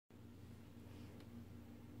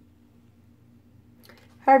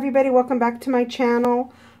Hi everybody, welcome back to my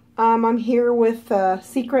channel. I'm here with a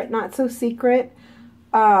secret, not so secret,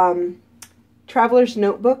 Traveler's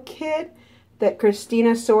Notebook kit that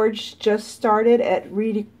Christina Sorge just started at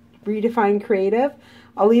Redefine Creative.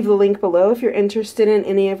 I'll leave the link below if you're interested in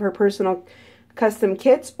any of her personal custom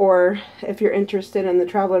kits, or if you're interested in the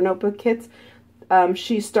Traveler Notebook kits.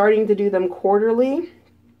 She's starting to do them quarterly,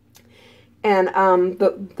 and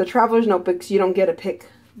the Traveler's Notebooks, you don't get to pick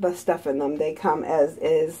the stuff in them. They come as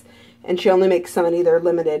is, and she only makes so many. They're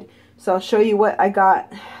limited. So I'll show you what I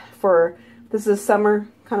got for this. Is summer,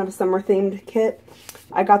 kind of a summer themed kit.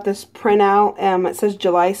 I got this printout. It says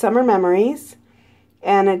July Summer Memories,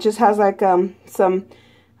 and it just has like some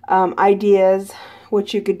ideas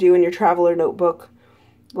what you could do in your Traveler Notebook,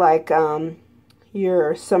 like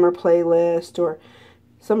your summer playlist or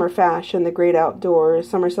summer fashion, the great outdoors,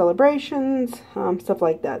 summer celebrations, stuff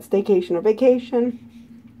like that, staycation or vacation.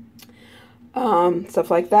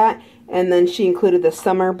 Stuff like that. And then she included the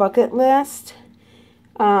summer bucket list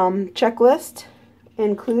checklist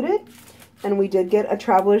included, and we did get a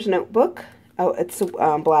Traveler's Notebook. Oh, it's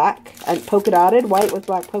black and polka dotted, white with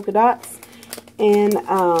black polka dots, and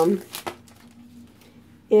I'm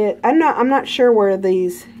not sure where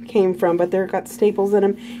these came from, but they've got staples in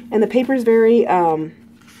them, and the paper's very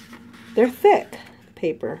they're thick, the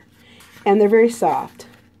paper, and they're very soft,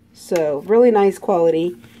 so really nice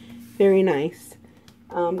quality. Very nice.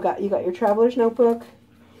 You got your Traveler's Notebook,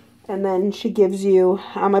 and then she gives you,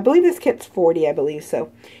 I believe this kit's 40, I believe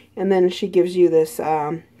so. And then she gives you this,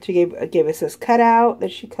 she gave us this cutout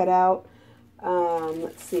that she cut out.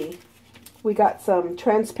 Let's see. We got some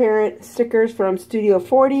transparent stickers from Studio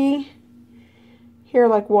 40. Here,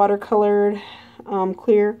 like watercolored,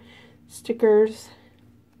 clear stickers.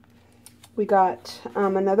 We got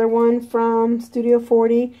another one from Studio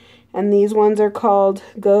 40. And these ones are called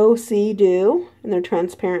Go, See, Do, and they're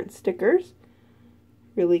transparent stickers.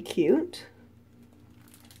 Really cute.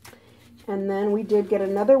 And then we did get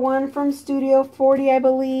another one from Studio 40, I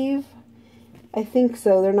believe. I think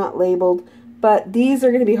so. They're not labeled. But these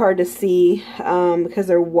are going to be hard to see because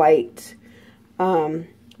they're white.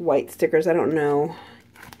 White stickers. I don't know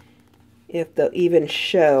if they'll even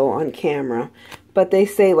show on camera. But they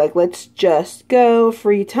say, like, let's just go,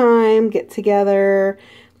 free time, get together,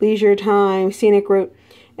 leisure time, scenic route,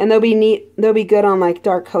 and they'll be neat. They'll be good on like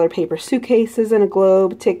dark color paper suitcases and a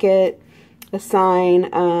globe ticket, a sign,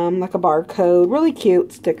 like a barcode. Really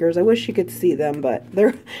cute stickers. I wish you could see them, but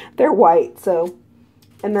they're white. So,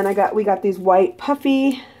 and then we got these white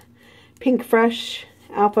puffy, pink fresh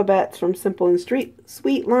alphabets from Simple and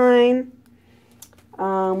Sweet line.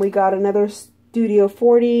 We got another Studio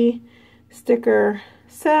 40 sticker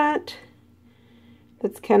set.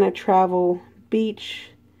 That's kind of travel beach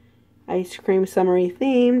ice cream summery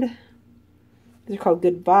themed. These are called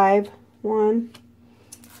Good Vibe one.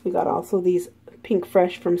 We got also these pink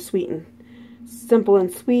fresh from Simple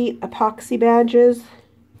and Sweet epoxy badges.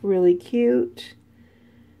 Really cute.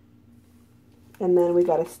 And then we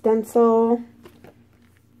got a stencil.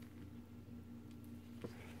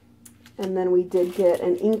 And then we did get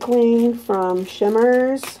an inkling from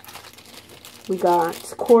Shimmers. We got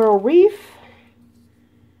Coral Reef.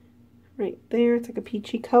 Right there, it's like a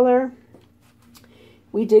peachy color.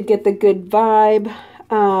 We did get the Good Vibe.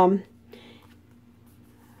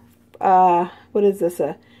 What is this?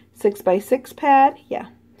 A 6x6 pad? Yeah,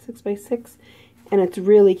 6x6, and it's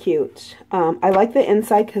really cute. I like the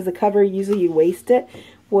inside because the cover, usually you waste it.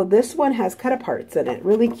 Well, this one has cut-aparts in it.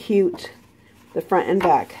 Really cute. The front and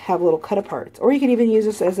back have little cut-aparts, or you can even use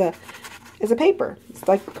this as a paper. It's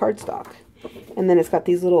like cardstock, and then it's got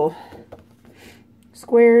these little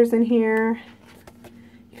squares in here.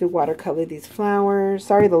 You could watercolor these flowers.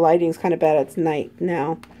 Sorry, the lighting's kind of bad. It's night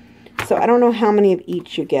now, so I don't know how many of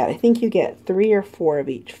each you get. I think you get 3 or 4 of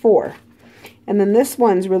each. 4. And then this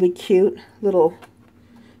one's really cute. Little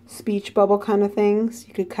speech bubble kind of things.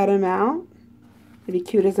 You could cut them out. It'd be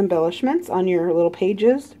cute as embellishments on your little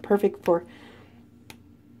pages. Perfect for,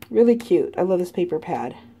 really cute. I love this paper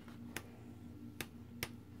pad.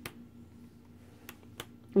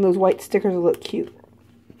 And those white stickers will look cute,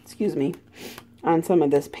 excuse me, on some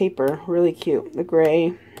of this paper. Really cute. The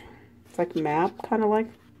gray, it's like a map, kind of like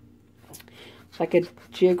a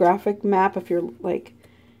geographic map. If you're like,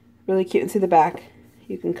 really cute. And see the back,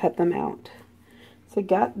 you can cut them out. So I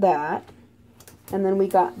got that. And then we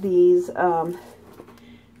got these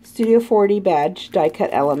Studio 40 badge die cut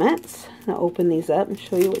elements. I'll open these up and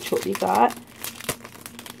show you what we got.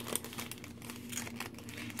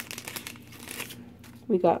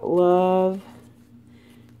 We got love,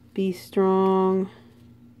 be strong,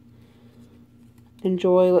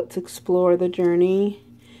 enjoy, let's explore the journey,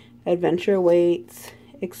 adventure awaits,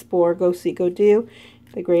 explore, go see, go do,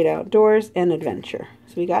 the great outdoors, and adventure.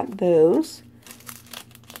 So we got those.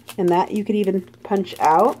 And that you could even punch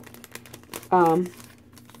out.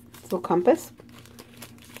 Little compass.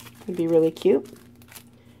 Would be really cute.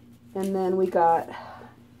 And then we got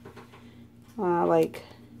like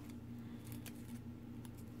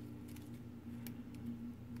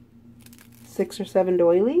six or seven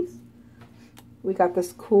doilies. We got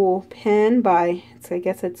this cool pen by, I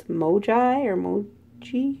guess it's Moji or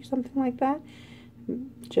Moji, something like that.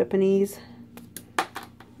 Japanese.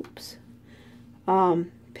 Oops.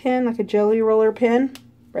 Pen, like a jelly roller pen.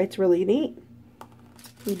 Writes really neat.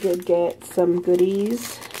 We did get some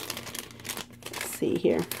goodies. Let's see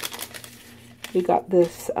here. We got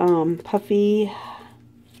this puffy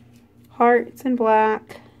hearts in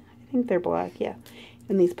black. I think they're black, yeah.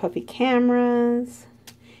 And these puffy cameras.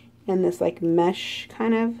 And this like mesh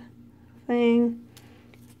kind of thing.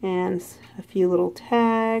 And a few little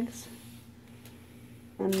tags.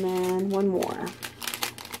 And then one more.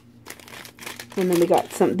 And then we got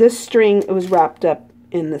this string, it was wrapped up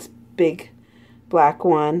in this big black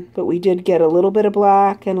one, but we did get a little bit of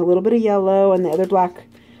black and a little bit of yellow and the other black.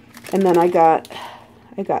 And then I got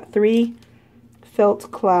 3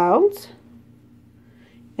 felt clouds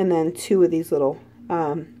and then 2 of these little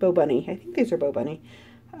Bo Bunny. I think these are Bo Bunny.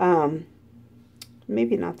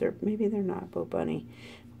 Maybe they're not Bo Bunny.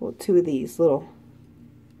 Well, 2 of these little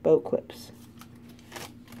bow clips.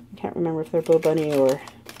 I can't remember if they're Bo Bunny or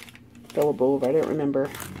Bella Boulevard. I don't remember.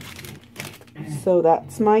 So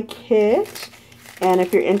that's my kit. And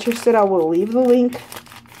if you're interested, I will leave the link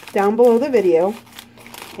down below the video.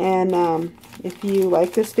 And if you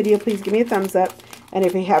like this video, please give me a thumbs up. And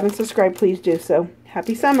if you haven't subscribed, please do so.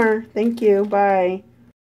 Happy summer. Thank you. Bye.